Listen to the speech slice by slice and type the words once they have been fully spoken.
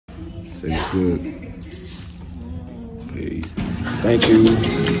Say it's good. Hey, thank you.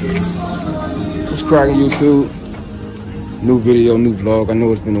 What's cracking, YouTube? New video, new vlog. I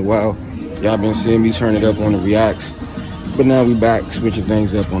know it's been a while. Y'all been seeing me turn it up on the reacts. But now we back, switching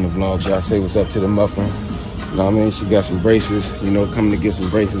things up on the vlogs. Y'all say what's up to the muffin. You know what I mean? She got some braces, you know, coming to get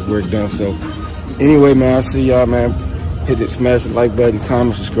some braces work done. So anyway, man, I see y'all, man. Hit it, smash the like button,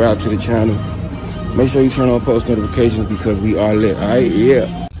 comment, subscribe to the channel. Make sure you turn on post notifications because we are lit, all right?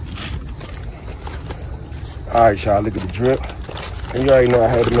 Yeah. All right, y'all, look at the drip. And you already know I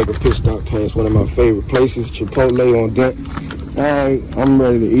had to make a pit stop past one of my favorite places, Chipotle on deck. All right, I'm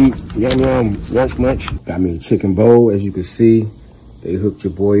ready to eat. Yum, yum, lunch, munch. Got me a chicken bowl, as you can see. They hooked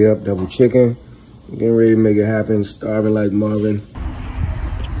your boy up, double chicken. Getting ready to make it happen, starving like Marvin.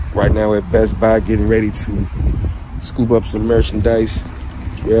 Right now at Best Buy, getting ready to scoop up some merchandise.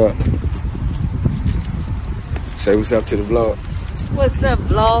 Yeah. Say what's up to the vlog. What's up,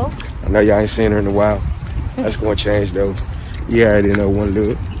 vlog? I know y'all ain't seen her in a while. That's gonna change though. Yeah, I already know one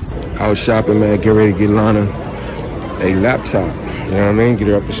look. I was shopping, man, get ready to get Lana a laptop. You know what I mean? Get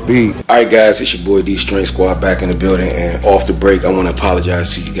her up to speed. All right, guys, it's your boy D Strength Squad back in the building. And off the break, I want to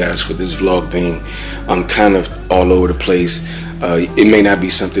apologize to you guys for this vlog being kind of all over the place. It may not be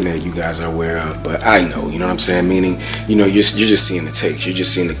something that you guys are aware of, but I know, you know what I'm saying? Meaning, you know, you're just seeing the takes, you're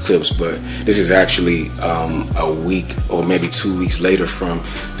just seeing the clips, but this is actually a week or maybe 2 weeks later from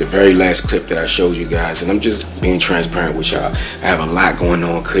the very last clip that I showed you guys. And I'm just being transparent with y'all. I have a lot going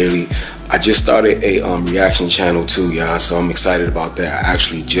on, clearly. I just started a reaction channel too, y'all, so I'm excited about that. I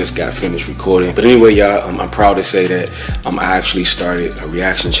actually just got finished recording. But anyway, y'all, I'm proud to say that I actually started a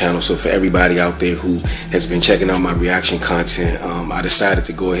reaction channel. So for everybody out there who has been checking out my reaction content, I decided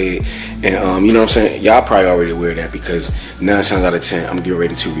to go ahead and, you know what I'm saying? Y'all probably already aware of that because 9 times out of 10, I'm getting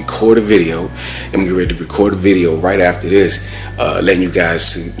ready to record a video. I'm getting ready to record a video right after this, letting you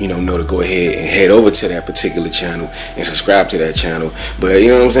guys know to go ahead and head over to that particular channel and subscribe to that channel. But you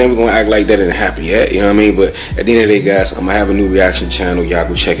know what I'm saying? We're going to act like that didn't happen yet, you know what I mean? But at the end of the day, guys, I'm gonna have a new reaction channel. Y'all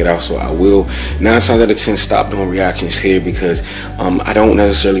go check it out. So I will 9 times out of 10 stop doing reactions here because I don't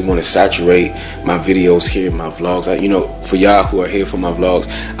necessarily want to saturate my videos here, my vlogs. You know, for y'all who are here for my vlogs,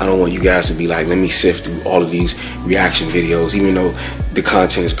 I don't want you guys to be like, let me sift through all of these reaction videos, even though the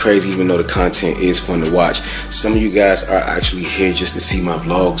content is crazy, even though the content is fun to watch. Some of you guys are actually here just to see my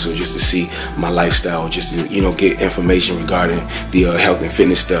vlogs or just to see my lifestyle, just to, you know, get information regarding the health and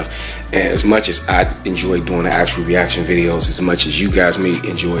fitness stuff. And as much as I enjoy doing the actual reaction videos, as much as you guys may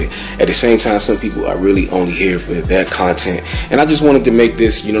enjoy it, at the same time, some people are really only here for that content. And I just wanted to make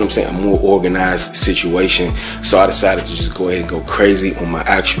this, you know what I'm saying, a more organized situation. So I decided to just go ahead and go crazy on my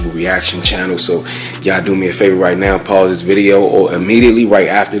actual reaction channel. So y'all do me a favor right now, pause this video, or immediately right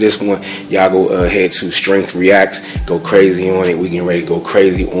after this one, y'all go ahead to Strength Reacts, go crazy on it. We getting ready to go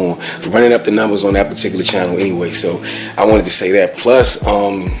crazy on running up the numbers on that particular channel anyway. So I wanted to say that. Plus,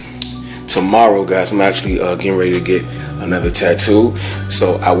 tomorrow, guys, I'm actually getting ready to get another tattoo,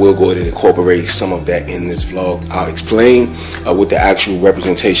 so I will go ahead and incorporate some of that in this vlog. I'll explain what the actual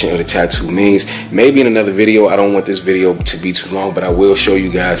representation of the tattoo means, maybe in another video. I don't want this video to be too long, but I will show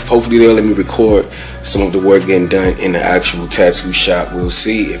you guys. Hopefully they'll let me record some of the work getting done in the actual tattoo shop. We'll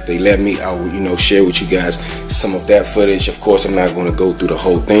see if they let me. I will, you know, share with you guys some of that footage. Of course, I'm not going to go through the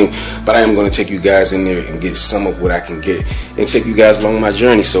whole thing, but I am going to take you guys in there and get some of what I can get and take you guys along my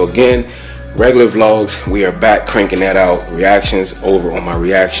journey. So again, regular vlogs, we are back cranking that out. Reactions over on my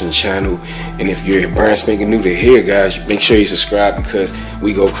reaction channel. And if you're brand spanking new to here, guys, make sure you subscribe because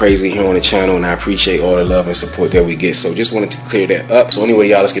we go crazy here on the channel, and I appreciate all the love and support that we get. So just wanted to clear that up. So anyway,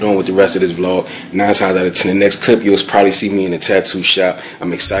 y'all, let's get on with the rest of this vlog. 9 times out of 10, the next clip you'll probably see me in the tattoo shop.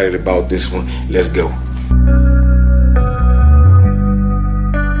 I'm excited about this one. Let's go.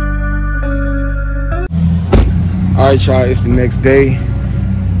 Alright, y'all, it's the next day.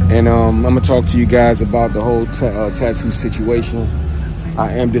 And I'm going to talk to you guys about the whole tattoo situation.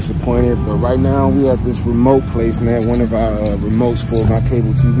 I am disappointed, but right now we at this remote place, man. One of our remotes for my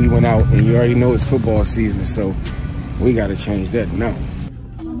cable TV went out, and you already know it's football season, so we got to change that now.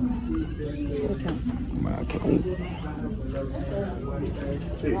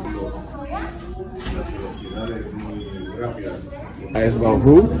 It's about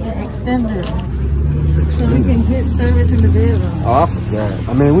who? The extender. So we can get service in the bedroom. Oh, I forgot.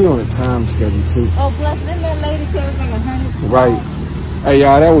 I mean, we on a time schedule too. Oh, plus then that lady said it was like 100. Right. Hey,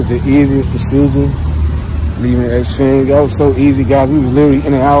 y'all, that was the easiest procedure. Leaving X-Fin. That was so easy, guys. We was literally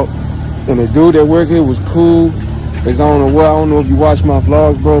in and out. And the dude that worked here was cool. I don't know if you watch my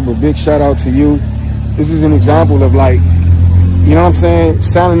vlogs, bro, but big shout out to you. This is an example of, like, you know what I'm saying,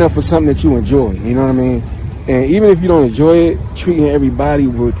 signing up for something that you enjoy. You know what I mean? And even if you don't enjoy it, treating everybody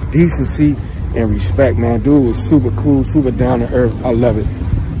with decency and respect, man. Dude was super cool, super down to earth. I love it.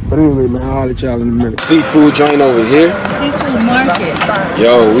 But anyway, man, I'll holler at y'all in a minute. Seafood joint over here. Seafood market.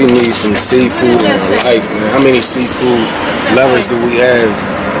 Yo, we need some seafood in our life, man. How many seafood lovers do we have?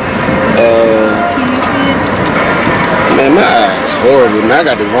 Can you see it? Man, my eyes horrible, man. I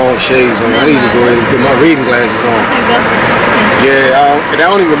got the wrong shades on. I need to go ahead and put my reading glasses on. I think that's the potential. Yeah, that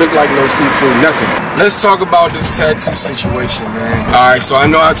don't even look like no seafood, nothing. Let's talk about this tattoo situation, man. All right, so I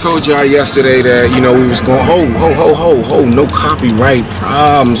know I told y'all yesterday that, you know, we was going, no copyright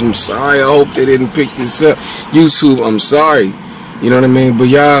problems. I'm sorry. I hope they didn't pick this up. YouTube, I'm sorry. You know what I mean? But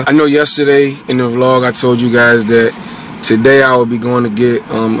y'all, I know yesterday in the vlog I told you guys that today I will be going to get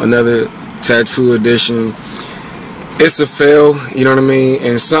another tattoo edition. It's a fail, you know what I mean?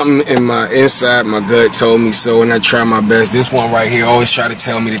 And something in my inside, my gut told me so, and I try my best. This one right here always try to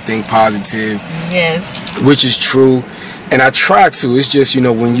tell me to think positive. Yes. Which is true. And I try to. It's just, you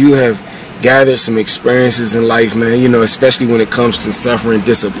know, when you have gathered some experiences in life, man, you know, especially when it comes to suffering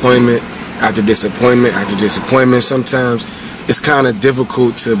disappointment after disappointment after disappointment, sometimes it's kind of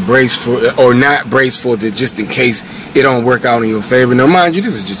difficult to brace for, or not brace for, it just in case it don't work out in your favor. Now, mind you,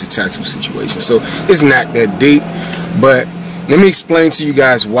 this is just a tattoo situation, so it's not that deep. But let me explain to you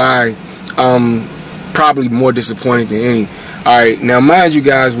guys why I'm probably more disappointed than any. All right, now mind you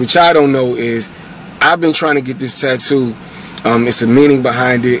guys, what y'all don't know is I've been trying to get this tattoo. It's a meaning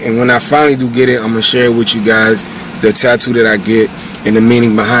behind it, and when I finally do get it, I'm gonna share with you guys the tattoo that I get and the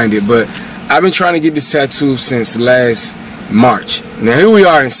meaning behind it. But I've been trying to get this tattoo since last March. Now here we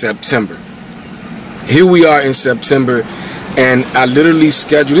are in September. And I literally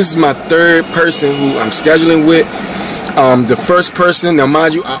scheduled, this is my third person who I'm scheduling with. The first person, now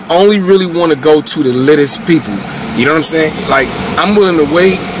mind you, I only really want to go to the littest people. You know what I'm saying? Like, I'm willing to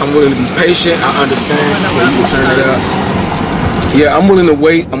wait, I'm willing to be patient, I understand. You can turn it up. Yeah, I'm willing to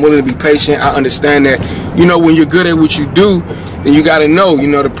wait, I'm willing to be patient. I understand that, you know, when you're good at what you do, then you gotta know, you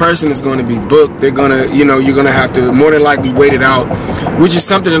know, the person is gonna be booked. They're gonna, you know, you're gonna have to more than likely wait it out, which is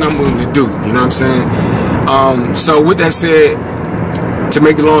something that I'm willing to do, you know what I'm saying? So with that said, to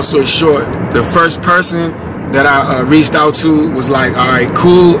make the long story short, the first person that I reached out to was like, all right,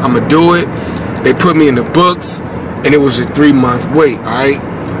 cool, I'm gonna do it. They put me in the books, and it was a 3-month wait, all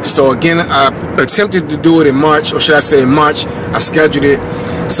right? So again, I attempted to do it in March, or should I say in March, I scheduled it.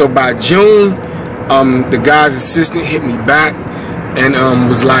 So by June, the guy's assistant hit me back and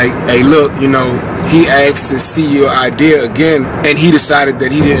was like, hey, look, you know, he asked to see your idea again, and he decided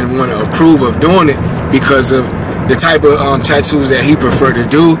that he didn't want to approve of doing it because of the type of tattoos that he preferred to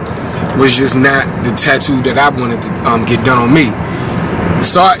do was just not the tattoo that I wanted to get done on me.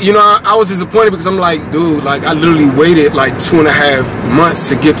 So, you know, I was disappointed because I'm like, dude, like, I literally waited like 2.5 months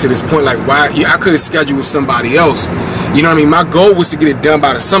to get to this point. Like, why? I could have scheduled with somebody else. You know what I mean? My goal was to get it done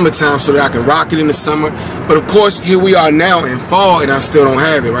by the summertime so that I can rock it in the summer. But of course, here we are now in fall, and I still don't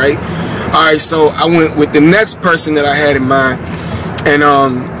have it, right? All right, so I went with the next person that I had in mind, and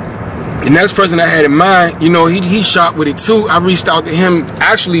the next person I had in mind, you know, he shot with it too. I reached out to him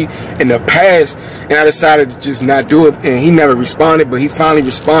actually in the past, and I decided to just not do it, and he never responded, but he finally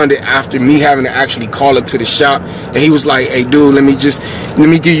responded after me having to actually call up to the shop, and he was like, hey dude, let me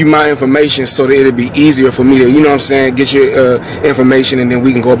give you my information so that it'll be easier for me to, you know what I'm saying, get your information, and then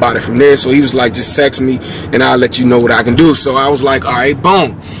we can go about it from there. So he was like, just text me and I'll let you know what I can do. So I was like, all right,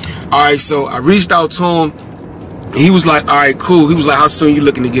 boom. All right, so I reached out to him. He was like, all right, cool. He was like, how soon you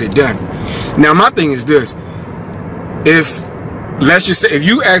looking to get it done? Now, my thing is this. Let's just say, if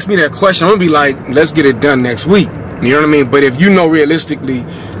you ask me that question, I'm going to be like, let's get it done next week. You know what I mean? But if you know realistically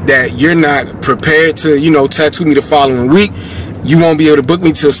that you're not prepared to, you know, tattoo me the following week, you won't be able to book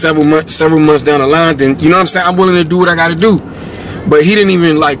me till several months down the line, then, you know what I'm saying? I'm willing to do what I got to do. But he didn't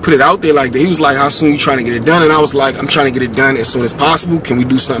even like put it out there like that. He was like, how soon you trying to get it done? And I was like, I'm trying to get it done as soon as possible. Can we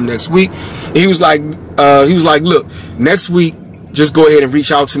do something next week? And he was like, look, next week, just go ahead and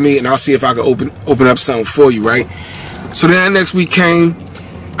reach out to me and I'll see if I can open up something for you, right? So then next week came,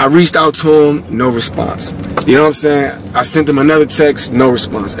 I reached out to him, no response. You know what I'm saying? I sent him another text, no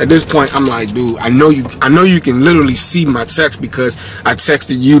response. At this point, I'm like, dude, I know you can literally see my text because I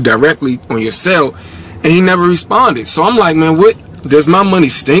texted you directly on your cell, and he never responded. So I'm like, man, what? Does my money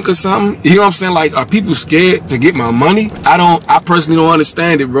stink or something? You know what I'm saying? Like, are people scared to get my money? I personally don't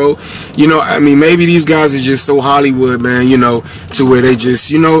understand it, bro. You know, I mean, maybe these guys are just so Hollywood, man, you know, to where they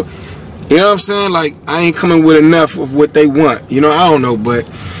just, you know what I'm saying? Like, I ain't coming with enough of what they want. You know, I don't know. But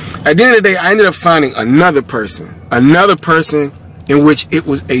at the end of the day, I ended up finding another person in which it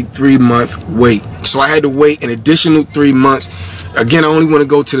was a 3-month wait. So I had to wait an additional 3 months Again, I only want to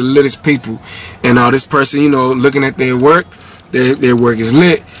go to the littest people. And this person, you know, looking at their work is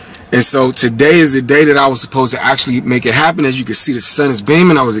lit. And so today is the day that I was supposed to actually make it happen. As you can see, the sun is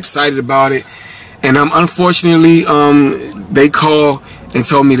beaming. I was excited about it. And unfortunately, they called and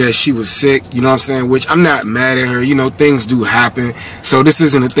told me that she was sick, you know what I'm saying? Which I'm not mad at her, you know, things do happen. So this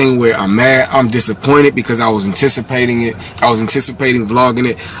isn't a thing where I'm mad. I'm disappointed because I was anticipating it. I was anticipating vlogging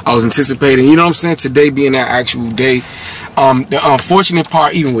it. I was anticipating, you know what I'm saying, today being that actual day. The unfortunate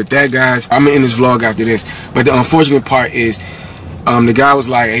part, even with that, guys, I'm gonna end this vlog after this, but the unfortunate part is the guy was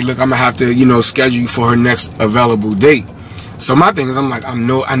like, hey, look, I'm gonna have to, you know, schedule you for her next available date. So my thing is, I'm like, I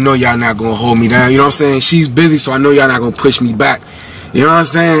know y'all not gonna hold me down, you know what I'm saying? She's busy, so I know y'all not gonna push me back. You know what I'm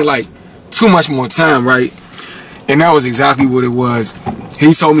saying? Like, too much more time, right? And that was exactly what it was.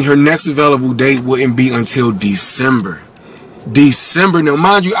 He told me her next available date wouldn't be until December. December. Now,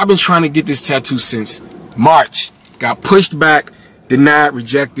 mind you, I've been trying to get this tattoo since March. Got pushed back, denied,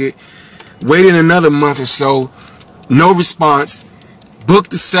 rejected. Waited another month or so. No response.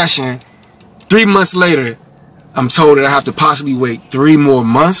 Booked the session. 3 months later, I'm told that I have to possibly wait 3 more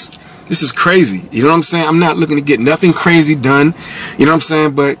months. This is crazy. You know what I'm saying? I'm not looking to get nothing crazy done. You know what I'm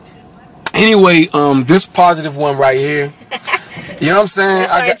saying? But anyway, this positive one right here. You know what I'm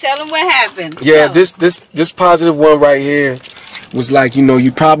saying? Tell them what happened. Yeah, this positive one right here was like, you know,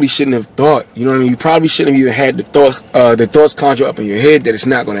 you probably shouldn't have thought. You know what I mean? You probably shouldn't have even had the thoughts conjure up in your head that it's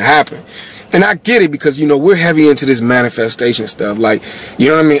not going to happen. And I get it because, you know, we're heavy into this manifestation stuff. Like, you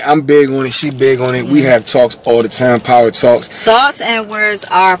know what I mean? I'm big on it. She big on it. We have talks all the time, power talks. Thoughts and words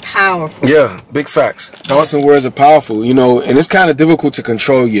are powerful. Yeah, big facts. Thoughts and words are powerful, you know, and it's kind of difficult to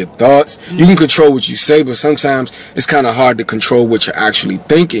control your thoughts. You can control what you say, but sometimes it's kind of hard to control what you're actually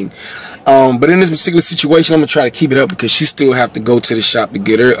thinking. But in this particular situation, I'm going to try to keep it up because she still have to go to the shop to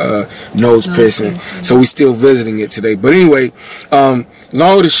get her nose piercing. So we still visiting it today. But anyway, long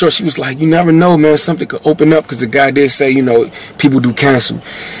or the short, she was like, you never know, man, something could open up, because the guy did say, you know, people do cancel,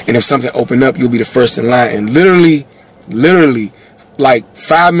 and if something open up, you'll be the first in line. And literally like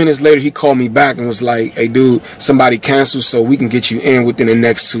 5 minutes later, he called me back and was like, hey dude, somebody canceled, so we can get you in within the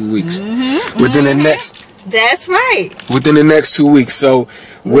next 2 weeks. Within the next, that's right, within the next 2 weeks. So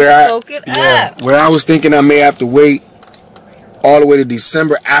where I was thinking I may have to wait all the way to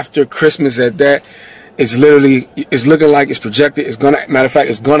December after Christmas at that, it's looking like it's projected. It's gonna, matter of fact,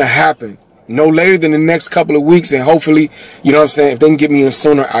 it's gonna happen no later than the next couple of weeks, and hopefully, you know what I'm saying, if they can get me in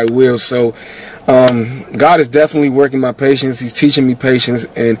sooner, I will. So God is definitely working my patience. He's teaching me patience,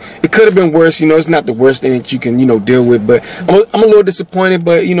 and it could have been worse. You know, it's not the worst thing that you can, you know, deal with, but I'm a little disappointed.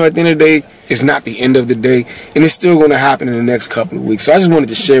 But you know, at the end of the day, it's not the end of the day, and it's still going to happen in the next couple of weeks. So I just wanted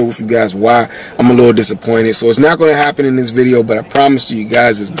to share with you guys why I'm a little disappointed. So it's not going to happen in this video, but I promise you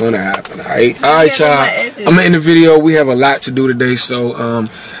guys it's going to happen. All right, y'all, I'm gonna end the video. We have a lot to do today, so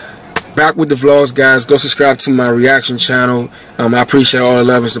back with the vlogs, guys. Go subscribe to my reaction channel. I appreciate all the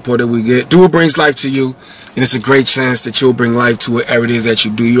love and support that we get. Do what brings life to you, and it's a great chance that you'll bring life to whatever it is that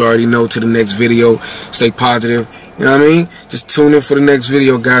you do. You already know. To the next video, stay positive. You know what I mean? Just tune in for the next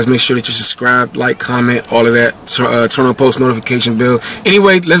video, guys. Make sure that you subscribe, like, comment, all of that. Turn on post notification bell.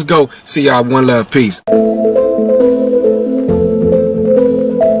 Anyway, let's go. See y'all. One love. Peace.